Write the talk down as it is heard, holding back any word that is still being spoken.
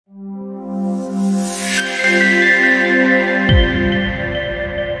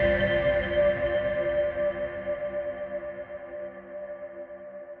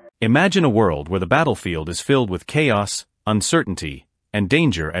Imagine a world where the battlefield is filled with chaos, uncertainty, and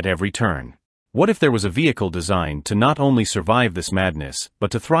danger at every turn. What if there was a vehicle designed to not only survive this madness,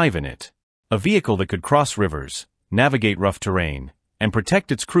 but to thrive in it? A vehicle that could cross rivers, navigate rough terrain, and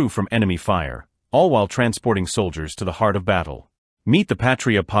protect its crew from enemy fire, all while transporting soldiers to the heart of battle. Meet the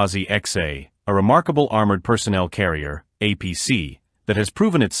Patria Pasi XA, a remarkable armored personnel carrier, APC, that has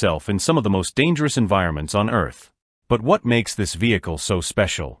proven itself in some of the most dangerous environments on Earth. But what makes this vehicle so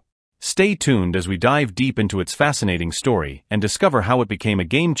special? Stay tuned as we dive deep into its fascinating story and discover how it became a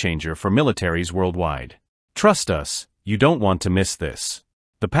game-changer for militaries worldwide. Trust us, you don't want to miss this.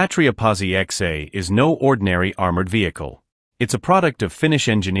 The Patria Pasi XA is no ordinary armored vehicle. It's a product of Finnish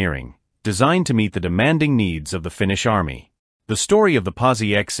engineering, designed to meet the demanding needs of the Finnish army. The story of the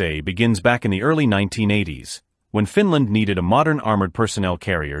Pasi XA begins back in the early 1980s, when Finland needed a modern armored personnel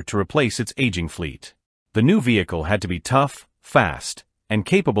carrier to replace its aging fleet. The new vehicle had to be tough, fast, and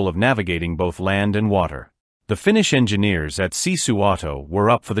capable of navigating both land and water. The Finnish engineers at Sisu were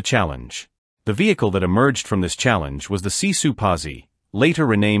up for the challenge. The vehicle that emerged from this challenge was the Sisu Pasi, later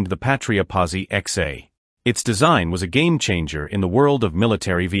renamed the Patria Pasi XA. Its design was a game-changer in the world of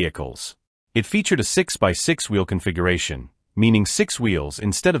military vehicles. It featured a 6x6 wheel configuration, meaning 6 wheels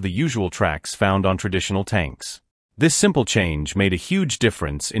instead of the usual tracks found on traditional tanks. This simple change made a huge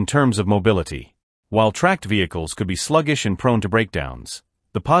difference in terms of mobility. While tracked vehicles could be sluggish and prone to breakdowns,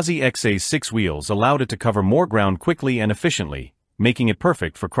 the Pasi XA's 6 wheels allowed it to cover more ground quickly and efficiently, making it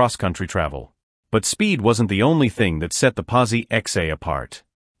perfect for cross-country travel. But speed wasn't the only thing that set the Pasi XA apart.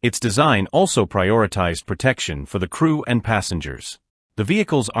 Its design also prioritized protection for the crew and passengers. The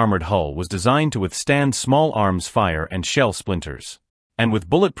vehicle's armored hull was designed to withstand small arms fire and shell splinters. And with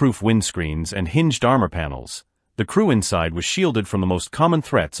bulletproof windscreens and hinged armor panels, the crew inside was shielded from the most common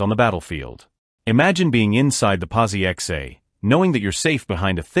threats on the battlefield. Imagine being inside the Pasi XA, knowing that you're safe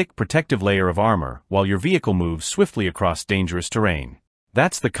behind a thick protective layer of armor while your vehicle moves swiftly across dangerous terrain.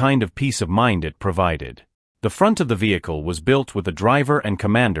 That's the kind of peace of mind it provided. The front of the vehicle was built with the driver and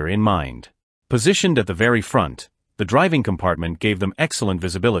commander in mind. Positioned at the very front, the driving compartment gave them excellent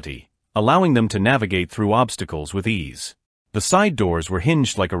visibility, allowing them to navigate through obstacles with ease. The side doors were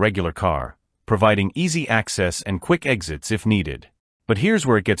hinged like a regular car, providing easy access and quick exits if needed. But here's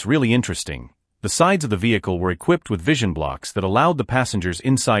where it gets really interesting. The sides of the vehicle were equipped with vision blocks that allowed the passengers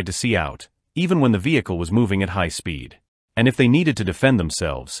inside to see out, even when the vehicle was moving at high speed. And if they needed to defend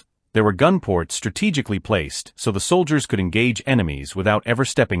themselves, there were gun ports strategically placed so the soldiers could engage enemies without ever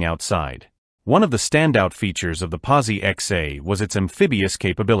stepping outside. One of the standout features of the Pasi XA was its amphibious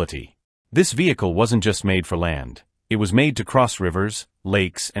capability. This vehicle wasn't just made for land, it was made to cross rivers,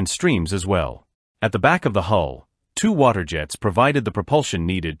 lakes, and streams as well. At the back of the hull, 2 water jets provided the propulsion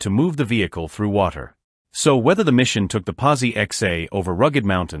needed to move the vehicle through water. So whether the mission took the Pasi XA over rugged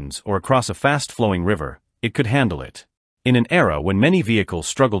mountains or across a fast-flowing river, it could handle it. In an era when many vehicles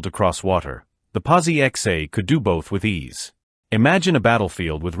struggled to cross water, the Pasi XA could do both with ease. Imagine a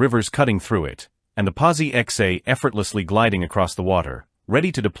battlefield with rivers cutting through it, and the Pasi XA effortlessly gliding across the water,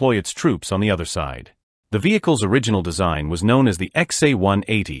 ready to deploy its troops on the other side. The vehicle's original design was known as the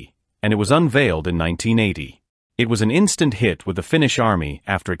XA-180, and it was unveiled in 1980. It was an instant hit with the Finnish army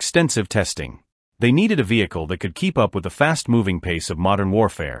after extensive testing. They needed a vehicle that could keep up with the fast-moving pace of modern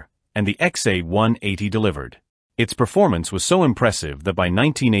warfare, and the XA-180 delivered. Its performance was so impressive that by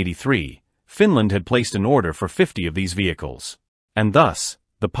 1983, Finland had placed an order for 50 of these vehicles. And thus,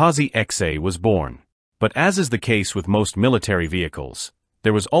 the Pasi XA was born. But as is the case with most military vehicles,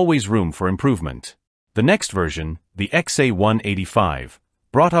 there was always room for improvement. The next version, the XA-185,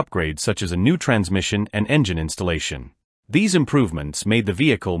 brought upgrades such as a new transmission and engine installation. These improvements made the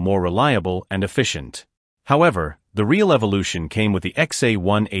vehicle more reliable and efficient. However, the real evolution came with the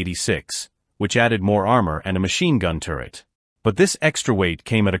XA-186, which added more armor and a machine gun turret. But this extra weight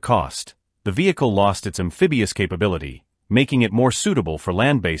came at a cost. The vehicle lost its amphibious capability, making it more suitable for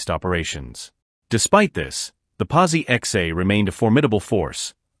land-based operations. Despite this, the Pasi XA remained a formidable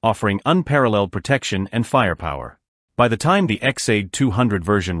force, offering unparalleled protection and firepower. By the time the XA-200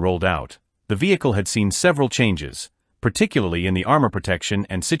 version rolled out, the vehicle had seen several changes, particularly in the armor protection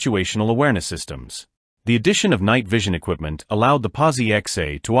and situational awareness systems. The addition of night vision equipment allowed the Pasi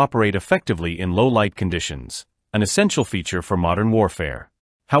XA to operate effectively in low-light conditions, an essential feature for modern warfare.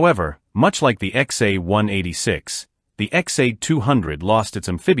 However, much like the XA-186, the XA-200 lost its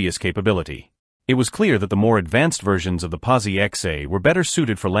amphibious capability. It was clear that the more advanced versions of the Pasi XA were better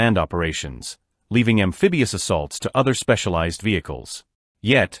suited for land operations, leaving amphibious assaults to other specialized vehicles.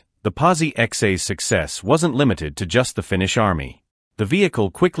 Yet, the Pasi XA's success wasn't limited to just the Finnish army. The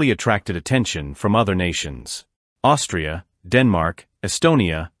vehicle quickly attracted attention from other nations. Austria, Denmark,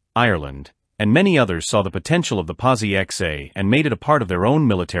 Estonia, Ireland, and many others saw the potential of the Pasi XA and made it a part of their own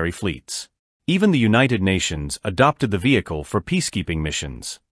military fleets. Even the United Nations adopted the vehicle for peacekeeping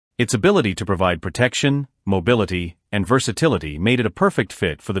missions. Its ability to provide protection, mobility, and versatility made it a perfect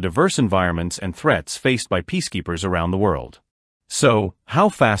fit for the diverse environments and threats faced by peacekeepers around the world. So, how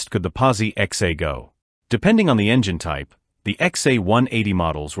fast could the Pasi XA go? Depending on the engine type, the XA-180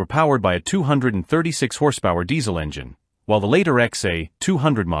 models were powered by a 236 horsepower diesel engine, while the later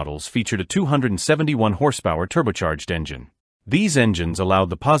XA-200 models featured a 271 horsepower turbocharged engine. These engines allowed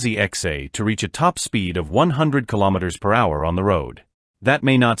the Pasi XA to reach a top speed of 100 km per hour on the road. That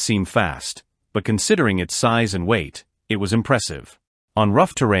may not seem fast, but considering its size and weight, it was impressive. On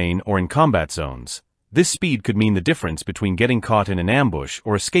rough terrain or in combat zones, this speed could mean the difference between getting caught in an ambush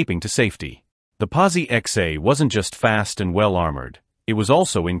or escaping to safety. The Pasi XA wasn't just fast and well-armored, it was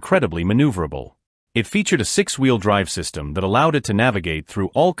also incredibly maneuverable. It featured a 6-wheel drive system that allowed it to navigate through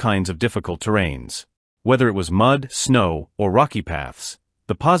all kinds of difficult terrains. Whether it was mud, snow, or rocky paths,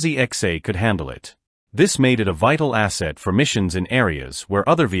 the Pasi XA could handle it. This made it a vital asset for missions in areas where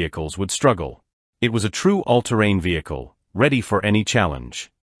other vehicles would struggle. It was a true all-terrain vehicle, ready for any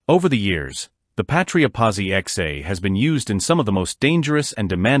challenge. Over the years, the Patria Pasi XA has been used in some of the most dangerous and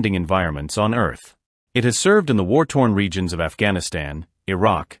demanding environments on Earth. It has served in the war-torn regions of Afghanistan,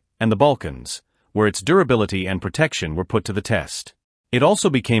 Iraq, and the Balkans, where its durability and protection were put to the test. It also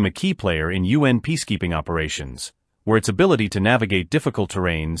became a key player in UN peacekeeping operations, where its ability to navigate difficult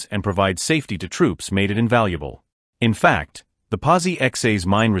terrains and provide safety to troops made it invaluable. In fact, the Pasi XA's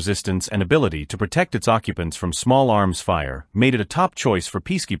mine resistance and ability to protect its occupants from small arms fire made it a top choice for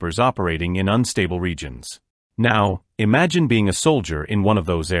peacekeepers operating in unstable regions. Now, imagine being a soldier in one of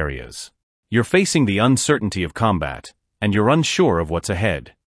those areas. You're facing the uncertainty of combat, and you're unsure of what's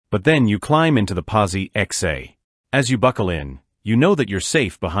ahead. But then you climb into the Pasi XA. As you buckle in, you know that you're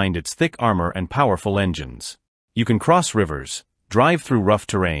safe behind its thick armor and powerful engines. You can cross rivers, drive through rough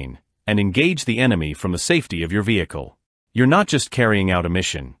terrain, and engage the enemy from the safety of your vehicle. You're not just carrying out a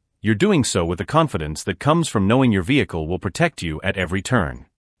mission, you're doing so with the confidence that comes from knowing your vehicle will protect you at every turn.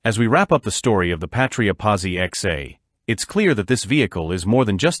 As we wrap up the story of the Patria Pasi XA, it's clear that this vehicle is more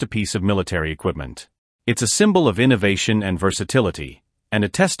than just a piece of military equipment. It's a symbol of innovation and versatility, and a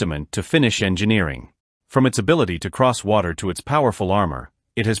testament to Finnish engineering. From its ability to cross water to its powerful armor,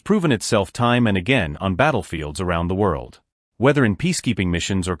 it has proven itself time and again on battlefields around the world. Whether in peacekeeping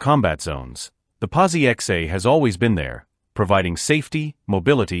missions or combat zones, the Pasi XA has always been there, providing safety,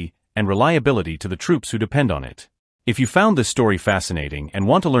 mobility, and reliability to the troops who depend on it. If you found this story fascinating and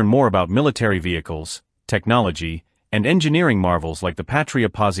want to learn more about military vehicles, technology, and engineering marvels like the Patria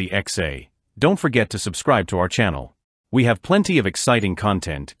Pasi XA, don't forget to subscribe to our channel. We have plenty of exciting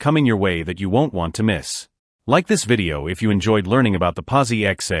content coming your way that you won't want to miss. Like this video if you enjoyed learning about the Pasi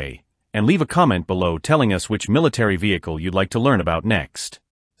XA, and leave a comment below telling us which military vehicle you'd like to learn about next.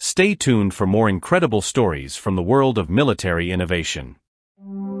 Stay tuned for more incredible stories from the world of military innovation.